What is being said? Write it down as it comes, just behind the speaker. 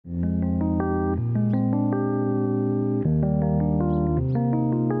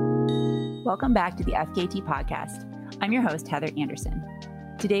Welcome back to the FKT podcast. I'm your host, Heather Anderson.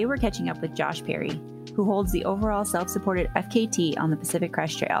 Today we're catching up with Josh Perry, who holds the overall self-supported FKT on the Pacific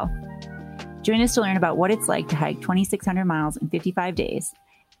Crest Trail. Join us to learn about what it's like to hike 2,600 miles in 55 days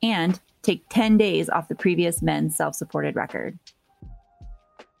and take 10 days off the previous men's self-supported record.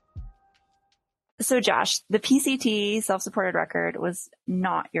 So Josh, the PCT self-supported record was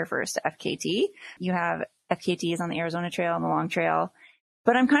not your first FKT. You have FKTs on the Arizona Trail and the Long Trail.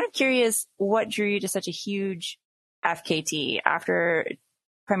 But I'm kind of curious what drew you to such a huge FKT after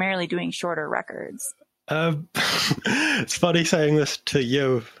primarily doing shorter records. It's funny saying this to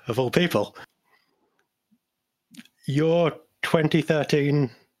you, of all people. Your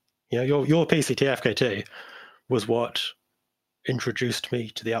 2013, your PCT FKT was what introduced me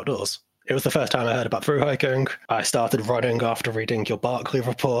to the outdoors. It was the first time I heard about thru hiking. I started running after reading your Barkley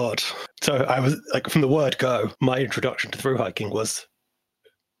report. So I was like, from the word go, my introduction to thru hiking was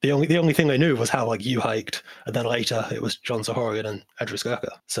the only thing I knew was how like you hiked, and then later it was John Zahorian and Andrew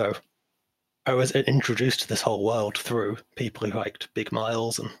Skirka. So I was introduced to this whole world through people who hiked big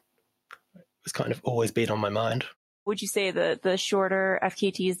miles, and it's kind of always been on my mind. Would you say the shorter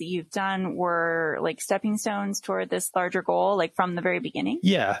FKTs that you've done were like stepping stones toward this larger goal, like from the very beginning?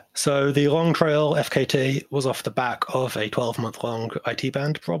 Yeah. So the Long Trail FKT was off the back of a 12-month-long IT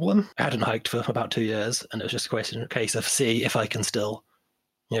band problem. I hadn't hiked for about 2 years, and it was just a case of see if I can still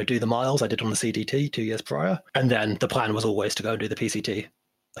do the miles I did on the CDT 2 years prior. And then the plan was always to go and do the PCT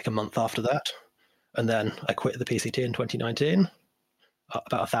like a month after that. And then I quit the PCT in 2019,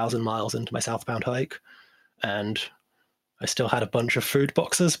 about 1,000 miles into my southbound hike. And I still had a bunch of food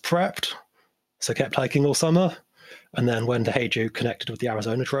boxes prepped, so kept hiking all summer. And then when the Heiju connected with the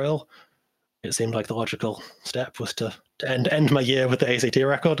Arizona Trail, it seemed like the logical step was to end my year with the ACT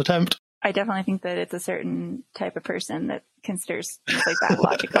record attempt. I definitely think that it's a certain type of person that considers things like that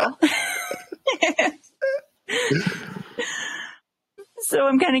logical. So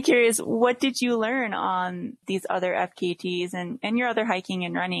I'm kind of curious, what did you learn on these other FKTs and your other hiking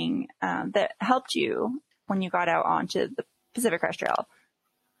and running that helped you when you got out onto the Pacific Crest Trail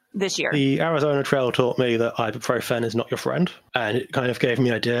this year? The Arizona Trail taught me that ibuprofen is not your friend, and it kind of gave me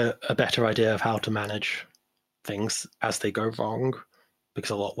a better idea of how to manage things as they go wrong, because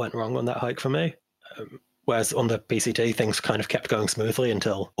a lot went wrong on that hike for me. Whereas on the PCT, things kind of kept going smoothly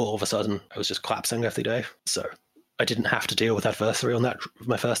until all of a sudden I was just collapsing every day. So I didn't have to deal with adversity on that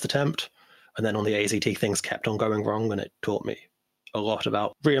my first attempt. And then on the AZT, things kept on going wrong, and it taught me a lot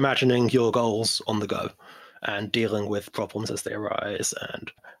about reimagining your goals on the go and dealing with problems as they arise, and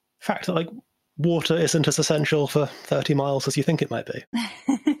the fact that like water isn't as essential for 30 miles as you think it might be.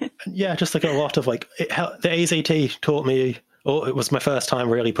 And yeah, just like a lot of like the AZT taught me. It was my first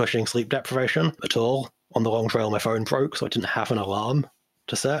time really pushing sleep deprivation at all. On the Long Trail, my phone broke, so I didn't have an alarm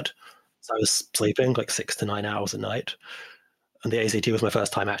to set. So I was sleeping like 6 to 9 hours a night. And the AZT was my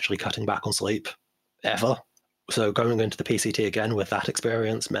first time actually cutting back on sleep ever. So going into the PCT again with that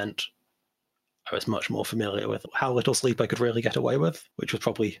experience meant I was much more familiar with how little sleep I could really get away with, which was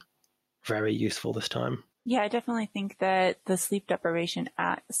probably very useful this time. Yeah, I definitely think that the sleep deprivation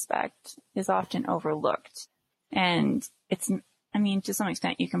aspect is often overlooked. And to some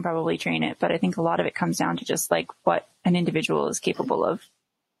extent you can probably train it, but I think a lot of it comes down to just like what an individual is capable of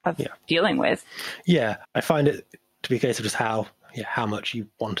dealing with. Yeah, I find it to be a case of just how much you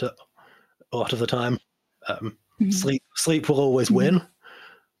want it a lot of the time. Sleep will always win,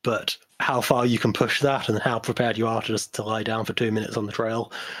 but how far you can push that and how prepared you are to lie down for 2 minutes on the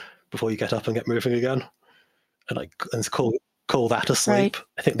trail before you get up and get moving again, and call that a sleep. Right.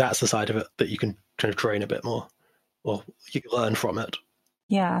 I think that's the side of it that you can kind of train a bit more, or you can learn from it.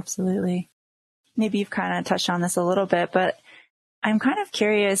 Yeah, absolutely. Maybe you've kind of touched on this a little bit, but I'm kind of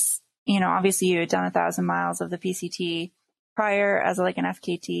curious, obviously you had done 1,000 miles of the PCT prior as like an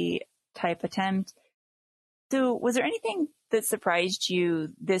FKT type attempt. So was there anything that surprised you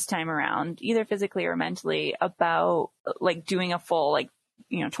this time around, either physically or mentally, about like doing a full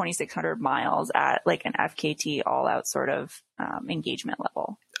 2,600 miles at like an FKT all out sort of engagement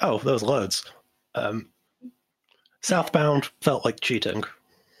level? Oh, there was loads. Southbound felt like cheating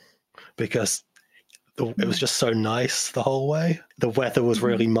because it was just so nice the whole way. The weather was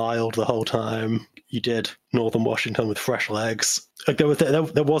really mild the whole time. You did Northern Washington with fresh legs. Like there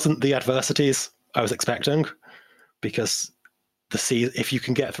wasn't the adversities I was expecting, because if you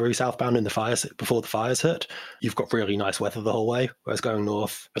can get through southbound in the fires before the fires hit, you've got really nice weather the whole way. Whereas going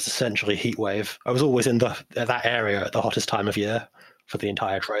north, it's essentially a heat wave. I was always in that area at the hottest time of year for the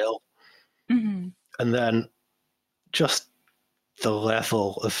entire trail. Mm-hmm. And then just the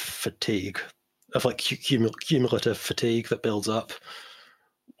level of fatigue, of like cumulative fatigue that builds up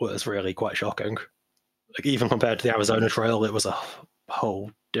was really quite shocking. Like, even compared to the Arizona Trail, it was a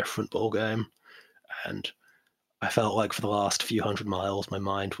whole different ball game. And I felt like for the last few hundred miles, my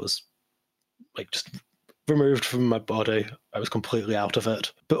mind was like just removed from my body. I was completely out of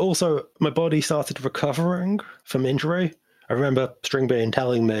it. But also, my body started recovering from injury. I remember Stringbean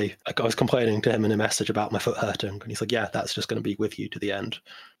telling me, like, I was complaining to him in a message about my foot hurting, and he's like, yeah, that's just going to be with you to the end.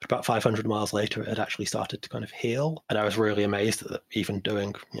 But about 500 miles later, it had actually started to kind of heal. And I was really amazed that even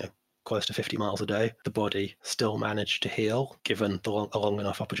doing, close to 50 miles a day, the body still managed to heal given a long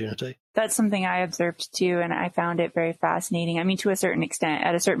enough opportunity. That's something I observed too, and I found it very fascinating. I mean, to a certain extent,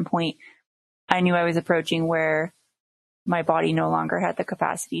 at a certain point, I knew I was approaching where my body no longer had the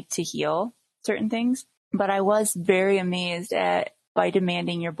capacity to heal certain things. But I was very amazed at, by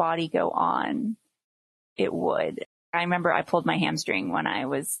demanding your body go on, it would. I remember I pulled my hamstring when I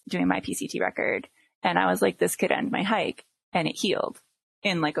was doing my PCT record, and I was like, this could end my hike, and it healed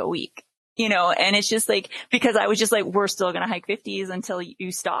in like a week, and it's just like, because I was just like, we're still going to hike 50s until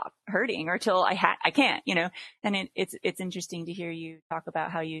you stop hurting or till I can't, and it's interesting to hear you talk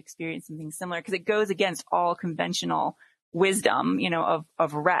about how you experience something similar, because it goes against all conventional wisdom,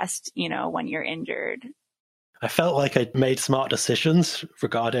 of rest, when you're injured. I felt like I'd made smart decisions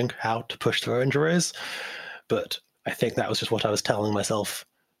regarding how to push through injuries, but I think that was just what I was telling myself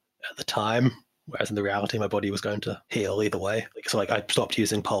at the time, whereas in the reality, my body was going to heal either way. So I stopped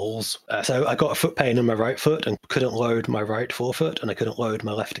using poles. So I got a foot pain in my right foot and couldn't load my right forefoot, and I couldn't load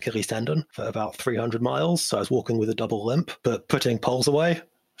my left Achilles tendon for about 300 miles. So I was walking with a double limp, but putting poles away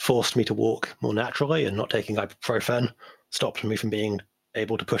forced me to walk more naturally, and not taking ibuprofen stopped me from being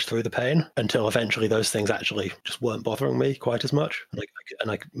able to push through the pain until eventually those things actually just weren't bothering me quite as much.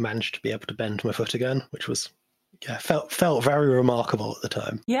 And I managed to be able to bend my foot again, which was, felt very remarkable at the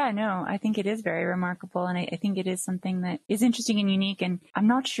time. Yeah, no, I think it is very remarkable. And I think it is something that is interesting and unique. And I'm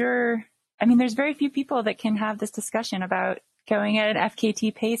not sure, I mean, there's very few people that can have this discussion about going at an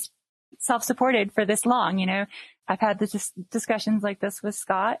FKT pace self-supported for this long. I've had discussions like this with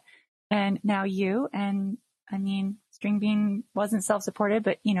Scott and now you. And I mean, Stringbean wasn't self-supported,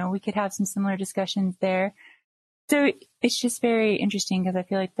 but we could have some similar discussions there. So it's just very interesting, because I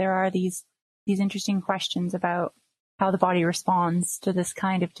feel like there are these interesting questions about how the body responds to this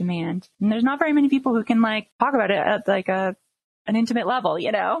kind of demand. And there's not very many people who can talk about it at an intimate level,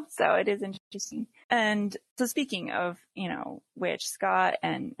 so it is interesting. And so speaking of, which Scott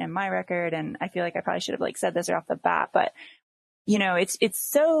and my record, and I feel like I probably should have said this right off the bat, but it's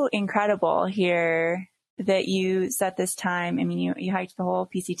so incredible here that you set this time. I mean, you hiked the whole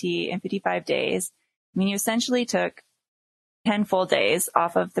PCT in 55 days. I mean, you essentially took 10 full days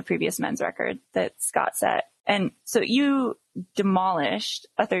off of the previous men's record that Scott set. And so you demolished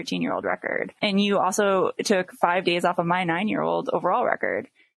a 13-year-old record. And you also took 5 days off of my 9-year-old overall record.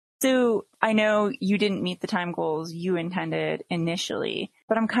 So I know you didn't meet the time goals you intended initially,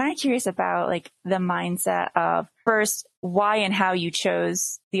 but I'm kind of curious about the mindset of, first, why and how you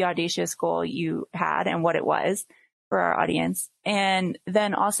chose the audacious goal you had and what it was for our audience. And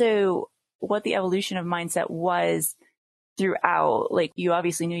then also what the evolution of mindset was throughout. You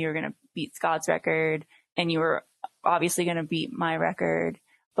obviously knew you were going to beat Scott's record, and you were obviously going to beat my record,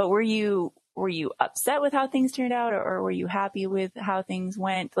 but were you upset with how things turned out, or were you happy with how things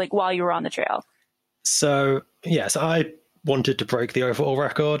went while you were on the trail? So yes, I wanted to break the overall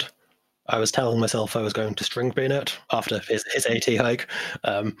record. I was telling myself I was going to Stringbean it after his AT hike.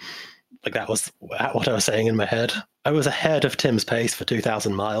 That was what I was saying in my head. I was ahead of Tim's pace for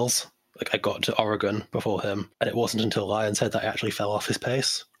 2,000 miles. I got to Oregon before him, and it wasn't until Lions Head that I actually fell off his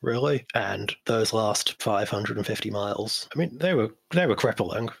pace, really. And those last 550 miles, I mean, they were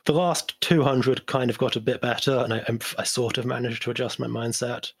crippling. The last 200 kind of got a bit better, and I sort of managed to adjust my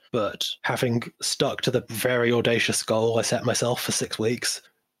mindset. But having stuck to the very audacious goal I set myself for 6 weeks,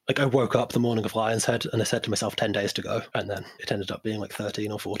 I woke up the morning of Lions Head and I said to myself 10 days to go, and then it ended up being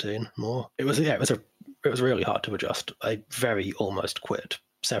 13 or 14 more. It was really hard to adjust. I very almost quit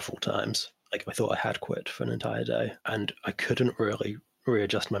several times. I thought I had quit for an entire day, and I couldn't really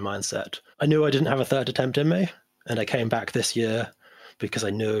readjust my mindset. I knew I didn't have a third attempt in me, and I came back this year because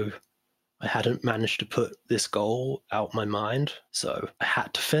I knew I hadn't managed to put this goal out my mind, so I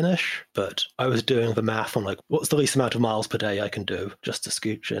had to finish. But I was doing the math on what's the least amount of miles per day I can do just to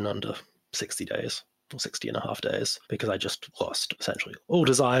scooch in under 60 days or 60 and a half days, because I just lost essentially all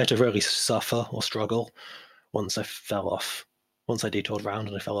desire to really suffer or struggle once I detoured round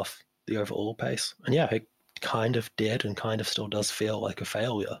and I fell off the overall pace. And yeah, it kind of did and kind of still does feel like a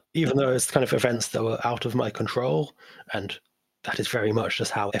failure, even though it's kind of events that were out of my control. And that is very much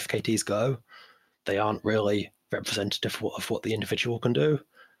just how FKTs go. They aren't really representative of what the individual can do.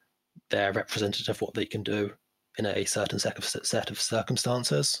 they're representative of what they can do in a certain set of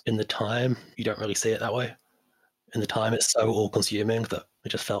circumstances. In the time, you don't really see it that way. In the time, it's so all-consuming that it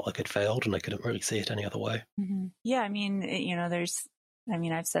just felt like it failed, and I couldn't really see it any other way. Mm-hmm. Yeah, I mean,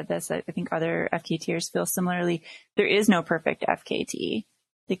 I've said this, I think other FKTers feel similarly. There is no perfect FKT.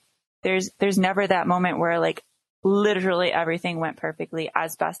 Like, there's never that moment where like literally everything went perfectly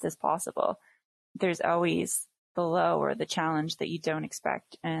as best as possible. There's always the low or the challenge that you don't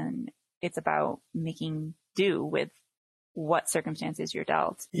expect. And it's about making do with what circumstances you're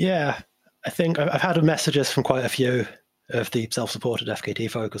dealt. Yeah, I think I've had messages from quite a few of the self-supported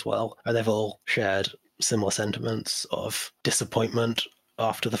FKT folk as well, and they've all shared similar sentiments of disappointment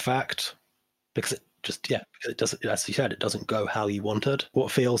after the fact, because it doesn't, as you said, it doesn't go how you wanted.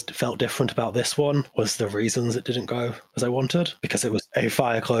 What felt different about this one was the reasons it didn't go as I wanted, because it was a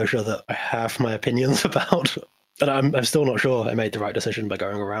fire closure that I have my opinions about. And I'm still not sure I made the right decision by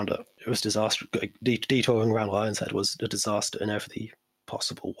going around it. It was disaster. Detouring around Lion's Head was a disaster in every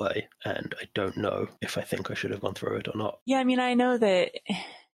possible way, and I don't know if I think I should have gone through it or not. Yeah, I mean, I know that,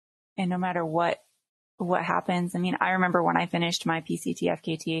 and no matter what happens, I mean, I remember when I finished my PCT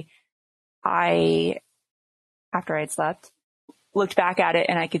FKT, after I'd slept, looked back at it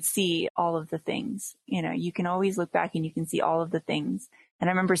and I could see all of the things. You know, you can always look back and you can see all of the things. And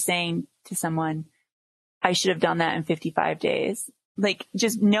I remember saying to someone, I should have done that in 55 days. Like,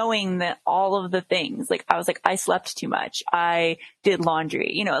 just knowing that all of the things, like, I was like, I slept too much. I did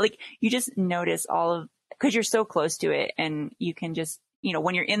laundry, you know, like, you just notice because you're so close to it, and you can just, you know,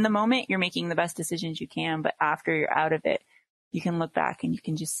 when you're in the moment, you're making the best decisions you can. But after you're out of it, you can look back and you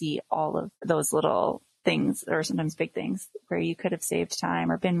can just see all of those little things, or sometimes big things, where you could have saved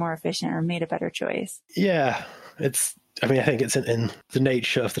time or been more efficient or made a better choice. Yeah, I think it's in the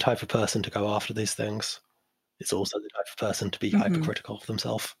nature of the type of person to go after these things. It's also the type of person to be hypercritical of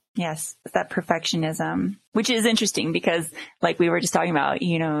themselves. Yes, that perfectionism, which is interesting because, like we were just talking about,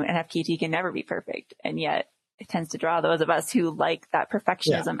 you know, an FKT can never be perfect. And yet it tends to draw those of us who like that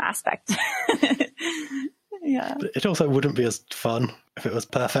perfectionism aspect. Yeah. It also wouldn't be as fun if it was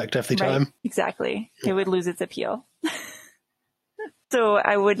perfect every time. Exactly. Yeah. It would lose its appeal. So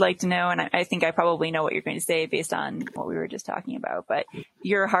I would like to know, and I think I probably know what you're going to say based on what we were just talking about, but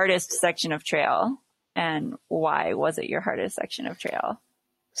your hardest section of trail, and why was it your hardest section of trail?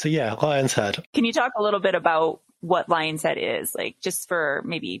 So yeah, Lion's Head. Can you talk a little bit about what Lion's Head is, like, just for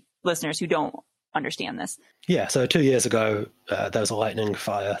maybe listeners who don't understand this? Yeah, so 2 years ago, there was a lightning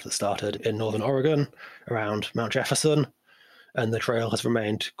fire that started in northern Oregon around Mount Jefferson, and the trail has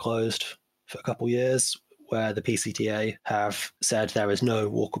remained closed for a couple years, where the PCTA have said there is no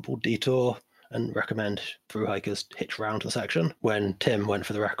walkable detour and recommend through hikers hitch around the section. When Tim went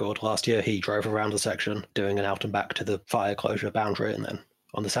for the record last year, he drove around the section, doing an out and back to the fire closure boundary, and then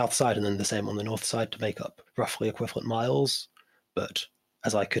on the south side, and then the same on the north side to make up roughly equivalent miles. But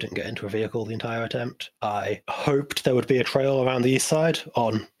as I couldn't get into a vehicle the entire attempt, I hoped there would be a trail around the east side.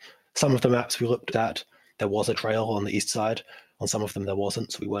 On some of the maps we looked at, there was a trail on the east side. On some of them there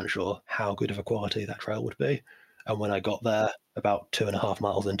wasn't, so we weren't sure how good of a quality that trail would be. And when I got there, about 2.5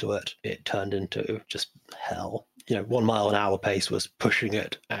 miles into it, it turned into just hell. You know, 1 mile an hour pace was pushing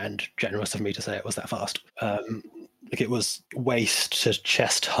it, and generous of me to say it was that fast. It was waist to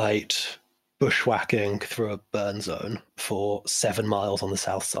chest height, bushwhacking through a burn zone for 7 miles on the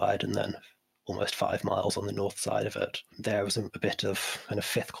south side, and then almost 5 miles on the north side of it. There was a bit of kind of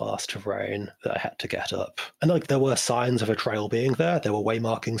fifth class terrain that I had to get up. And like, there were signs of a trail being there. There were way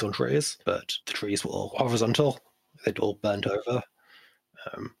markings on trees, but the trees were all horizontal. They'd all burnt over.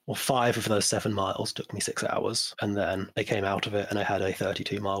 5 of those 7 miles took me 6 hours. And then I came out of it and I had a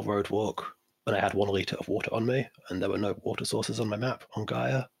 32-mile road walk, and I had 1 litre of water on me, and there were no water sources on my map on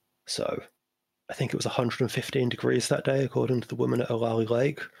Gaia. So I think it was 115 degrees that day, according to the woman at Olali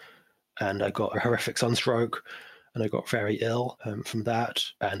Lake. And I got a horrific sunstroke, and I got very ill from that.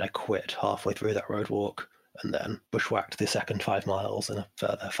 And I quit halfway through that road walk, and then bushwhacked the second 5 miles in a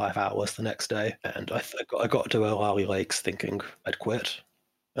further 5 hours the next day. And I got to Olali Lakes thinking I'd quit,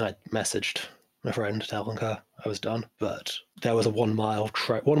 and I messaged my friend telling her I was done. But there was a 1 mile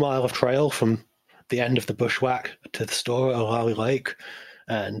of trail from the end of the bushwhack to the store at Olali Lake,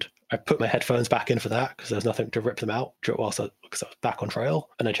 and I put my headphones back in for that because there's nothing to rip them out because I was back on trail.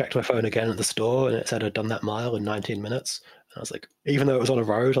 And I checked my phone again at the store, and it said I'd done that mile in 19 minutes. And I was like, even though it was on a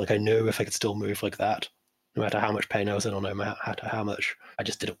road, like, I knew if I could still move like that, no matter how much pain I was in or no matter how much, I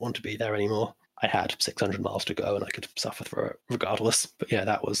just didn't want to be there anymore. I had 600 miles to go and I could suffer through it regardless. But yeah,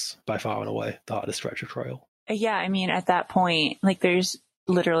 that was by far and away the hardest stretch of trail. Yeah, I mean, at that point, like, there's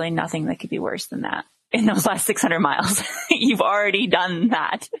literally nothing that could be worse than that. in those last 600 miles. You've already done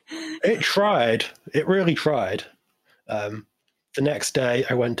that. It tried. It really tried. The next day,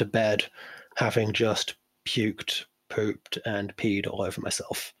 I went to bed having just puked, pooped, and peed all over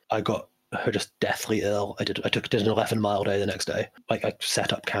myself. I got just deathly ill. I did an 11-mile day the next day. Like, I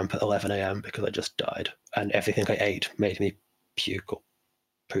set up camp at 11 a.m. because I just died, and everything I ate made me puke or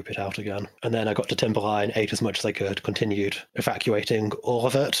poop it out again. And then I got to Timberline, ate as much as I could, continued evacuating all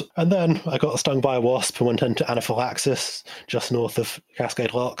of it. And then I got stung by a wasp and went into anaphylaxis just north of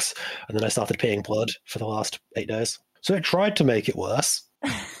Cascade Locks. And then I started peeing blood for the last 8 days. So it tried to make it worse.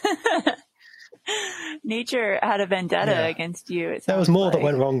 Nature had a vendetta against you. There was more that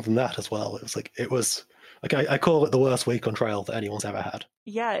went wrong than that as well. It was like I call it the worst week on trail that anyone's ever had.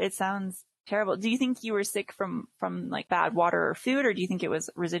 Yeah, it sounds terrible. Do you think you were sick from like bad water or food, or do you think it was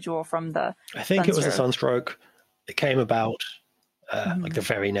residual from the I think it was a sunstroke. It came about Mm-hmm. like the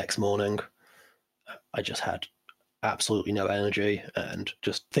very next morning. I just had absolutely no energy and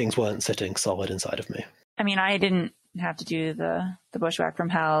just things weren't sitting solid inside of me. I mean, I didn't have to do the bushwhack from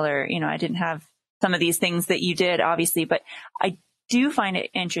hell, or, you know, I didn't have some of these things that you did, obviously, but I do find it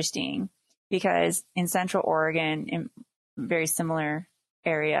interesting because in Central Oregon, in very similar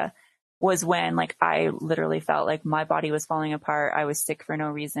area, was when like I literally felt like my body was falling apart. I was sick for no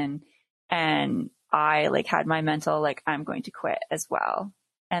reason. And I like had my mental, like, I'm going to quit as well.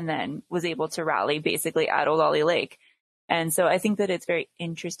 And then was able to rally basically at Old Ollie Lake. And so I think that it's very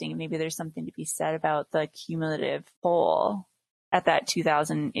interesting. Maybe there's something to be said about the cumulative toll at that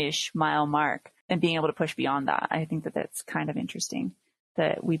 2,000-ish mile mark and being able to push beyond that. I think that that's kind of interesting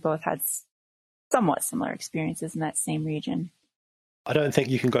that we both had somewhat similar experiences in that same region. I don't think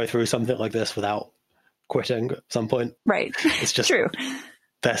you can go through something like this without quitting at some point. Right. It's just true.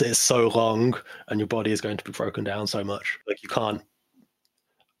 That it's so long and your body is going to be broken down so much. Like, you can't.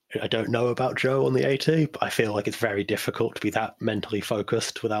 I don't know about Joe on the AT, but I feel like it's very difficult to be that mentally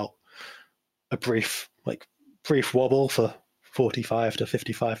focused without a brief wobble for 45 to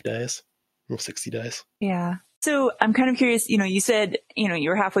 55 days or 60 days. Yeah. So I'm kind of curious, you know, you said, you know, you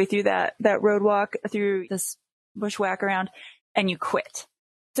were halfway through that road walk through this bushwhack around and you quit.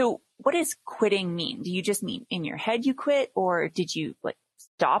 So what does quitting mean? Do you just mean in your head you quit, or did you like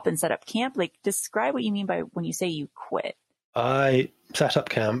stop and set up camp? Like, describe what you mean by when you say you quit. I set up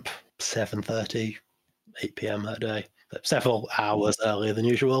camp 7:30, 8 p.m. that day, several hours earlier than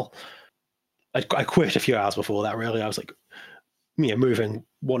usual. I quit a few hours before that, really. I was like, moving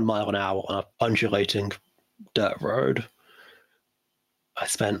 1 mile an hour on an undulating dirt road. I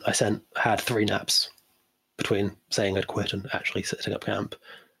had 3 naps between saying I'd quit and actually setting up camp.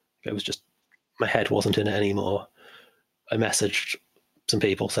 It was just, my head wasn't in it anymore. I messaged some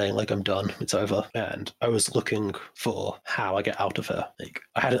people saying, like, I'm done, it's over. And I was looking for how I get out of here. Like,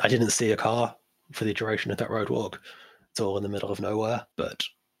 I didn't see a car for the duration of that road walk. It's all in the middle of nowhere, but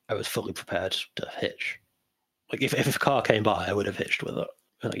I was fully prepared to hitch. Like, if a car came by, I would have hitched with it.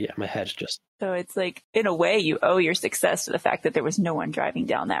 And my head just... So it's like, in a way, you owe your success to the fact that there was no one driving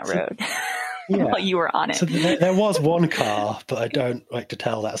down that road while you were on it. So there was one car, but I don't like to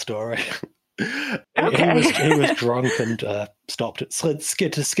tell that story. Okay. He was drunk and stopped it,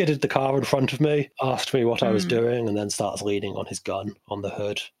 skidded the car in front of me, asked me what I was doing, and then starts leaning on his gun on the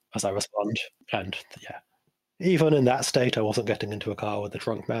hood as I respond. And even in that state, I wasn't getting into a car with a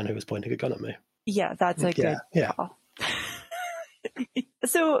drunk man who was pointing a gun at me. Yeah, that's a good call.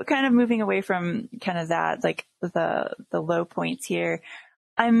 So kind of moving away from kind of that, like the low points here,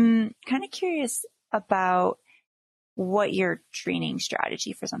 I'm kind of curious about what your training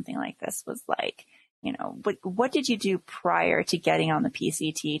strategy for something like this was like. You know, what did you do prior to getting on the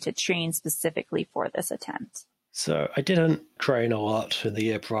PCT to train specifically for this attempt? So I didn't train a lot in the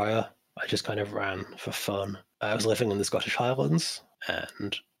year prior. I just kind of ran for fun. I was living in the Scottish Highlands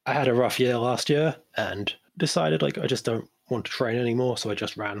and I had a rough year last year and decided, like, I just don't want to train anymore. So I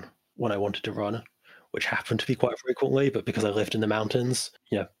just ran when I wanted to run, which happened to be quite frequently. But because I lived in the mountains,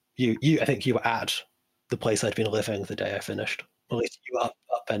 I think you were at the place I'd been living the day I finished. Or at least you were up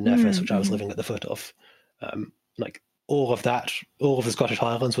Ben Nevis, which I was living at the foot of. All of the Scottish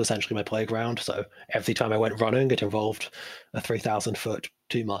Highlands was essentially my playground. So every time I went running, it involved a 3,000-foot,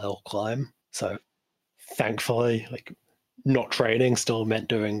 2-mile climb. So thankfully, like, not training still meant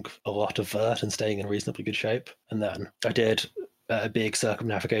doing a lot of vert and staying in reasonably good shape. And then I did a big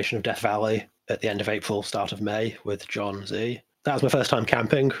circumnavigation of Death Valley at the end of April, start of May with John Z. That was my first time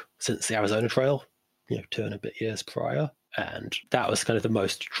camping since the Arizona Trail, 2 and a bit years prior. And that was kind of the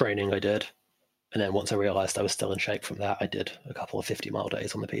most training I did. And then once I realized I was still in shape from that, I did a couple of 50-mile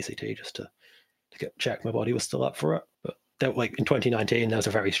days on the PCT just to check my body was still up for it. But like in 2019, there was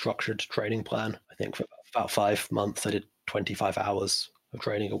a very structured training plan. I think for about 5 months, I did 25 hours of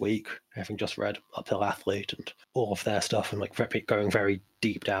training a week, having just read Uphill Athlete and all of their stuff, and like going very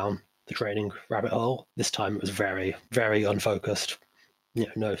deep down the training rabbit hole. This time it was very, very unfocused.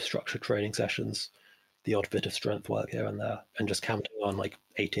 No structured training sessions, the odd bit of strength work here and there, and just counting on like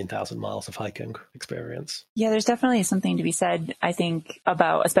 18,000 miles of hiking experience. Yeah, there's definitely something to be said, I think,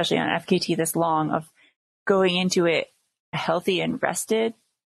 about, especially on FKT this long, of going into it healthy and rested,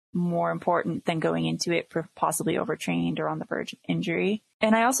 more important than going into it for possibly overtrained or on the verge of injury.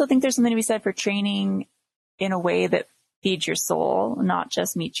 And I also think there's something to be said for training in a way that feeds your soul, not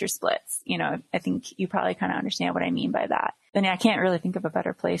just meets your splits. I think you probably kind of understand what I mean by that. And I can't really think of a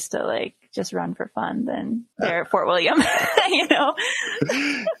better place to like just run for fun than there at Fort William,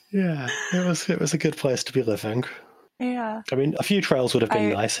 Yeah, it was a good place to be living. Yeah. I mean, a few trails would have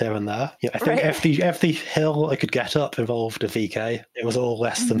been nice here and there. I think every hill I could get up involved a VK. It was all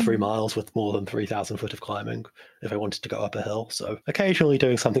less than 3 miles with more than 3,000 foot of climbing if I wanted to go up a hill. So occasionally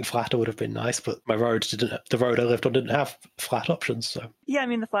doing something flatter would have been nice, but the road I lived on didn't have flat options. So yeah, I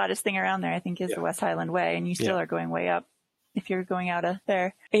mean, the flattest thing around there, I think, is the West Highland Way, and you still are going way up if you're going out of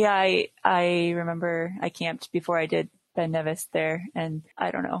there. But yeah, I remember I camped before I did Ben Nevis there, and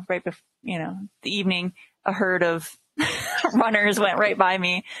I don't know, right before, the evening, a herd of runners went right by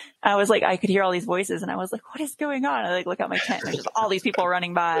me. I was like, I could hear all these voices, and I was like, what is going on? I like look out my tent, and there's just all these people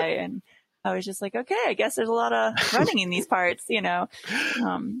running by, and I was just like, okay, I guess there's a lot of running in these parts, Yeah,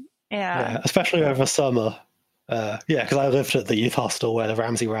 especially over summer. Because I lived at the youth hostel where the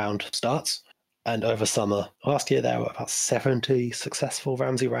Ramsey Round starts, and over summer last year there were about 70 successful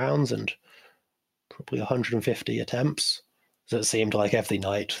Ramsey rounds and probably 150 attempts. So it seemed like every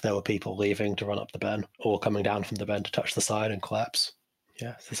night there were people leaving to run up the Ben or coming down from the Ben to touch the side and collapse.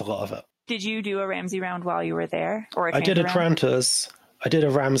 Yeah, there's a lot of it. Did you do a Ramsey round while you were there? Or I did a Tranter's. I did a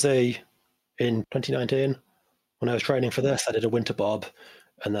Ramsey in 2019 when I was training for this. I did a winter bob,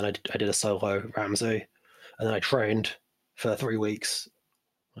 and then I did a solo Ramsey, and then I trained for 3 weeks.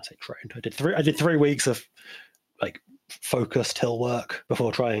 I say trained. I did 3 weeks of like focused hill work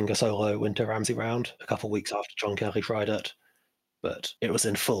before trying a solo winter Ramsey round a couple of weeks after John Kelly tried it. But it was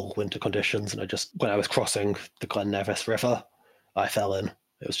in full winter conditions, and when I was crossing the Glen Nevis River, I fell in.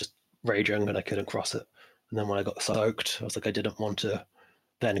 It was just raging, and I couldn't cross it. And then when I got soaked, I was like, I didn't want to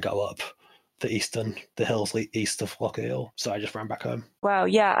then go up the hills east of Lochiel, so I just ran back home. Wow,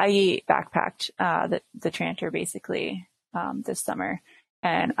 yeah, I backpacked the Tranter basically this summer,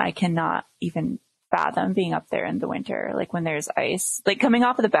 and I cannot even fathom being up there in the winter, like when there's ice, like coming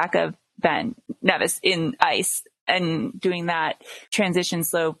off of the back of Ben Nevis in ice and doing that transition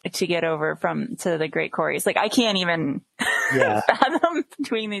slope to get over to the Great Quarries. Like I can't even fathom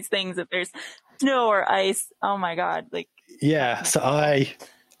doing these things if there's snow or ice. Oh my God. So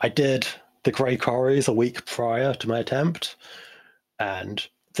I did the Great Quarries a week prior to my attempt, and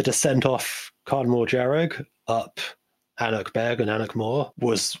the descent off Carnmore Jerrig up Annock Beg and Annock Moor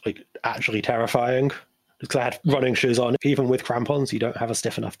was like actually terrifying, because I had running shoes on. Even with crampons, you don't have a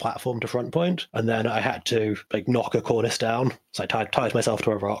stiff enough platform to front point. And then I had to like knock a cornice down. So I tied myself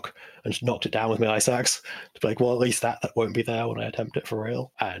to a rock and just knocked it down with my ice axe to be like, well, at least that won't be there when I attempt it for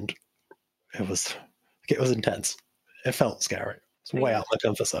real. And it was intense. It felt scary. It's way out of my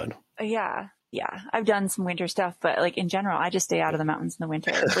comfort zone. Yeah. I've done some winter stuff, but like in general, I just stay out of the mountains in the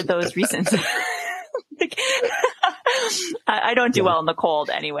winter for those reasons. I don't do well in the cold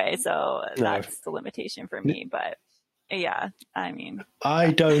anyway, so that's the limitation for me. But yeah, I mean,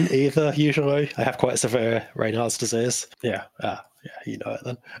 I don't either usually. I have quite severe Raynaud's disease. Yeah, you know it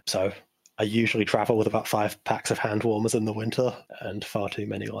then. So I usually travel with about 5 packs of hand warmers in the winter and far too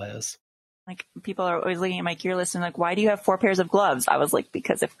many layers. Like people are always looking at my gear list and like, why do you have 4 pairs of gloves? I was like,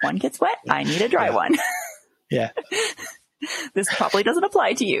 because if one gets wet, I need a dry one. Yeah. This probably doesn't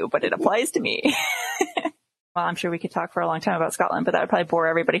apply to you, but it applies to me. Well, I'm sure we could talk for a long time about Scotland, but that would probably bore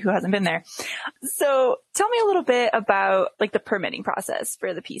everybody who hasn't been there. So tell me a little bit about like the permitting process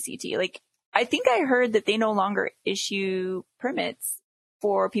for the PCT. Like, I think I heard that they no longer issue permits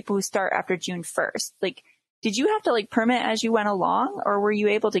for people who start after June 1st. Like, did you have to like permit as you went along, or were you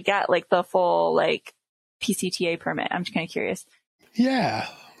able to get like the full like PCTA permit? I'm just kind of curious. Yeah.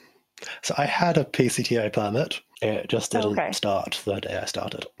 So I had a PCTA permit. It just didn't start the day I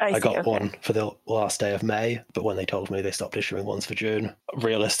started. I got one for the last day of May, but when they told me they stopped issuing ones for June,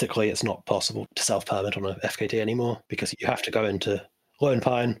 realistically, it's not possible to self-permit on a FKT anymore, because you have to go into Lone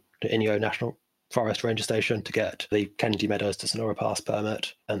Pine, to Inyo National Forest Ranger Station to get the Kennedy Meadows to Sonora Pass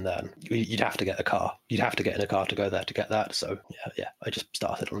permit, and then you'd have to get a car. You'd have to get in a car to go there to get that. So yeah, I just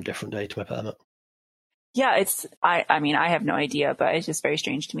started on a different day to my permit. Yeah, I mean, I have no idea, but it's just very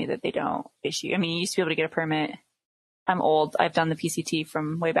strange to me that they don't issue. I mean, you used to be able to get a permit. I'm old. I've done the PCT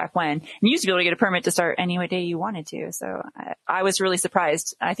from way back when. And you used to be able to get a permit to start any day you wanted to. So I was really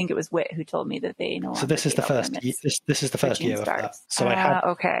surprised. I think it was Whit who told me that they no So longer this is gave the out first. permits This is the for first June year of that. starts. So I had.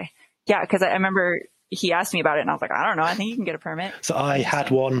 Okay. Yeah, because I remember he asked me about it, and I was like, I don't know. I think you can get a permit. So I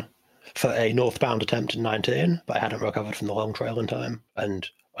had one for a northbound attempt in 19, but I hadn't recovered from the long trail in time. And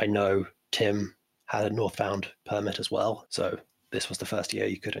I know Tim had a northbound permit as well. So this was the first year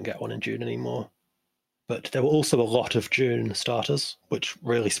you couldn't get one in June anymore. But there were also a lot of June starters, which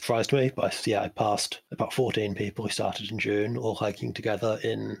really surprised me. But yeah, I passed about 14 people who started in June, all hiking together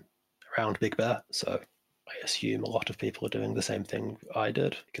in around Big Bear. So I assume a lot of people are doing the same thing I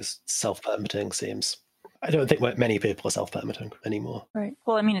did, because self-permitting seems, I don't think many people are self-permitting anymore. Right.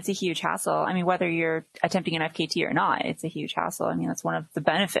 Well, I mean, it's a huge hassle. I mean, whether you're attempting an FKT or not, it's a huge hassle. I mean, that's one of the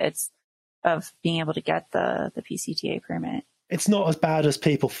benefits of being able to get the PCTA permit. It's not as bad as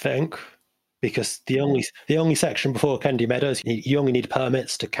people think, because the only section before Kennedy Meadows, you only need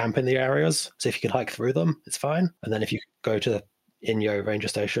permits to camp in the areas. So if you can hike through them, it's fine. And then if you go to Inyo Ranger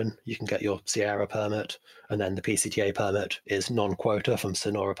Station, you can get your Sierra permit, and then the PCTA permit is non-quota from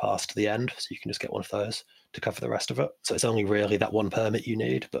Sonora Pass to the end, so you can just get one of those to cover the rest of it. So it's only really that one permit you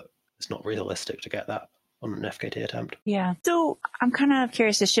need, but it's not realistic to get that on an FKT attempt. Yeah. So I'm kind of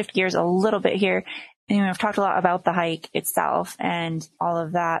curious to shift gears a little bit here. And I've talked a lot about the hike itself and all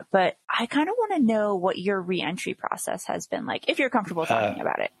of that, but I kind of want to know what your re-entry process has been like, if you're comfortable talking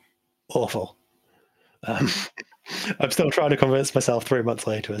about it. Awful. I'm still trying to convince myself 3 months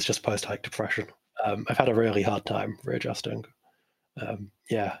later it's just post-hike depression. I've had a really hard time readjusting.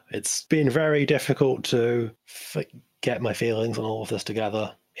 Yeah, it's been very difficult to get my feelings on all of this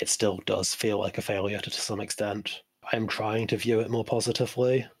together. It still does feel like a failure to some extent. I'm trying to view it more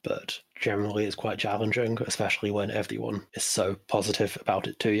positively, but generally it's quite challenging, especially when everyone is so positive about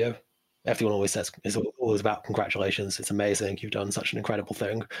it to you. Everyone always says, it's always about congratulations, it's amazing, you've done such an incredible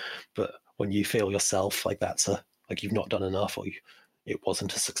thing. But when you feel yourself like like you've not done enough, or it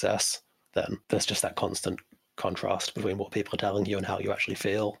wasn't a success, then there's just that constant contrast between what people are telling you and how you actually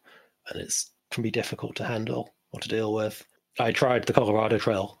feel. And it can be difficult to handle or to deal with. I tried the Colorado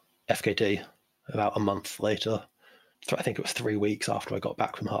Trail FKT about a month later. I think it was 3 weeks after I got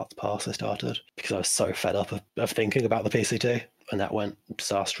back from Harts Pass I started, because I was so fed up of thinking about the PCT, and that went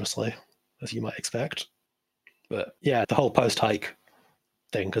disastrously, as you might expect. But yeah, the whole post-hike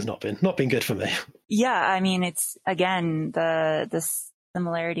thing has not been good for me. Yeah, I mean, it's, again, the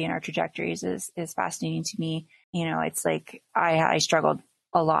similarity in our trajectories is fascinating to me. You know, it's like I struggled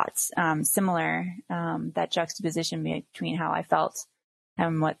a lot. Similar, that juxtaposition between how I felt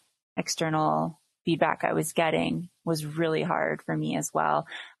and what external feedback I was getting was really hard for me as well.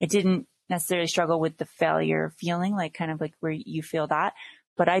 I didn't necessarily struggle with the failure feeling, like kind of like where you feel that,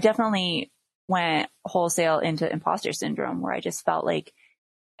 but I definitely went wholesale into imposter syndrome, where I just felt like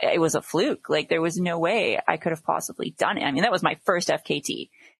it was a fluke. Like there was no way I could have possibly done it. I mean, that was my first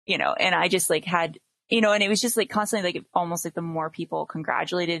FKT, you know, and I just like had, you know, and it was just like constantly like almost like the more people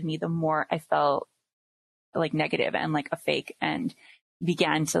congratulated me, the more I felt like negative and like a fake, and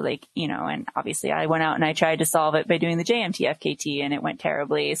began to like, you know, and obviously I went out and I tried to solve it by doing the JMT FKT, and it went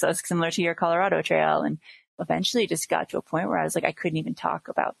terribly. So it's similar to your Colorado Trail. And eventually just got to a point where I was like, I couldn't even talk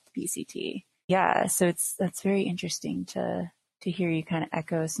about the PCT. Yeah. So that's very interesting to hear you kind of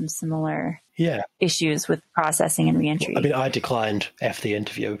echo some similar issues with processing and reentry. I mean, I declined the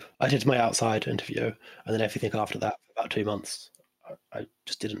interview. I did my outside interview, and then everything after that for about 2 months, I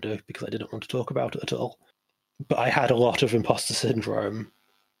just didn't do, because I didn't want to talk about it at all. But I had a lot of imposter syndrome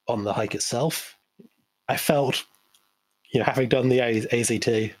on the hike itself. I felt, you know, having done the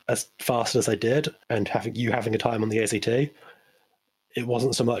AZT as fast as I did, and having a time on the AZT, it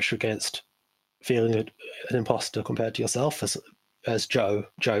wasn't so much against feeling an imposter compared to yourself as Joe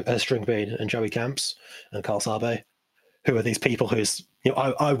Stringbean and Joey Camps and Carl Sabe, who are these people who's, you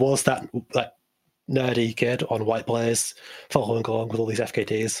know, I was that like nerdy kid on White Blaze following along with all these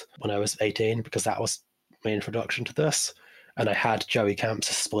FKTs when I was 18, because that was my introduction to this. And I had Joey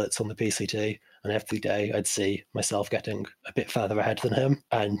Camps' splits on the PCT, and every day I'd see myself getting a bit further ahead than him,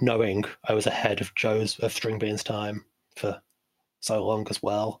 and knowing I was ahead of Stringbean's time for so long as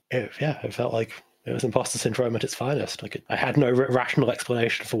well. It felt like it was imposter syndrome at its finest. Like I had no rational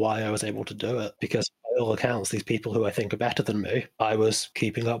explanation for why I was able to do it, because by all accounts, these people who I think are better than me, I was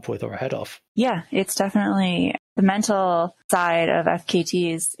keeping up with or ahead of. Yeah, it's definitely, the mental side of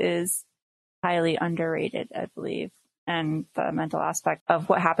FKTs is highly underrated, I believe, and the mental aspect of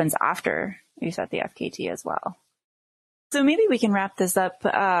what happens after you set the FKT as well. So maybe we can wrap this up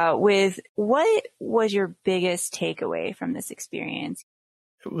with what was your biggest takeaway from this experience?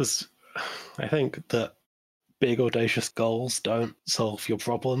 It was, I think that big audacious goals don't solve your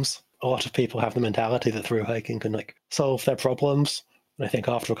problems. A lot of people have the mentality that through hiking can like solve their problems. And I think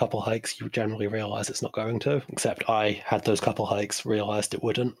after a couple hikes, you generally realize it's not going to, except I had those couple hikes, realized it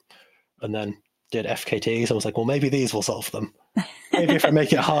wouldn't, and then did FKTs. I was like, well, maybe these will solve them. Maybe if I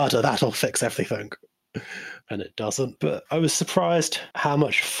make it harder, that'll fix everything. And it doesn't. But I was surprised how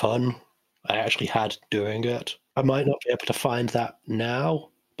much fun I actually had doing it. I might not be able to find that now,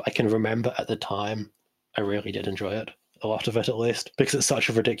 but I can remember at the time I really did enjoy it. A lot of it, at least, because it's such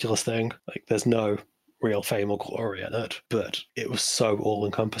a ridiculous thing. Like, there's no real fame or glory in it, but it was so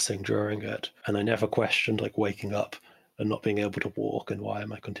all-encompassing during it. And I never questioned, like, waking up and not being able to walk and why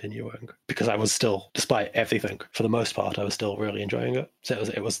am I continuing? Because I was still, despite everything, for the most part, I was still really enjoying it. So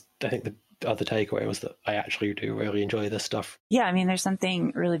it was I think the other takeaway was that I actually do really enjoy this stuff. Yeah, I mean, there's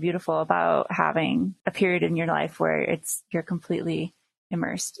something really beautiful about having a period in your life where you're completely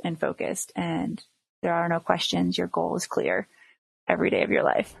immersed and focused and there are no questions. Your goal is clear every day of your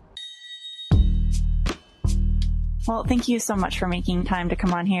life. Well, thank you so much for making time to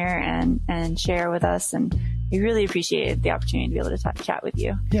come on here and share with us. And we really appreciate the opportunity to be able to chat with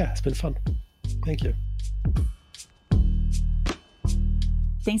you. Yeah, it's been fun. Thank you.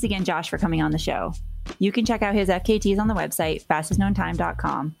 Thanks again, Josh, for coming on the show. You can check out his FKTs on the website,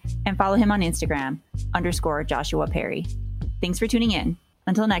 fastestknowntime.com, and follow him on Instagram, _Joshua Perry. Thanks for tuning in.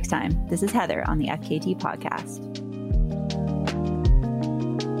 Until next time, this is Heather on the FKT Podcast.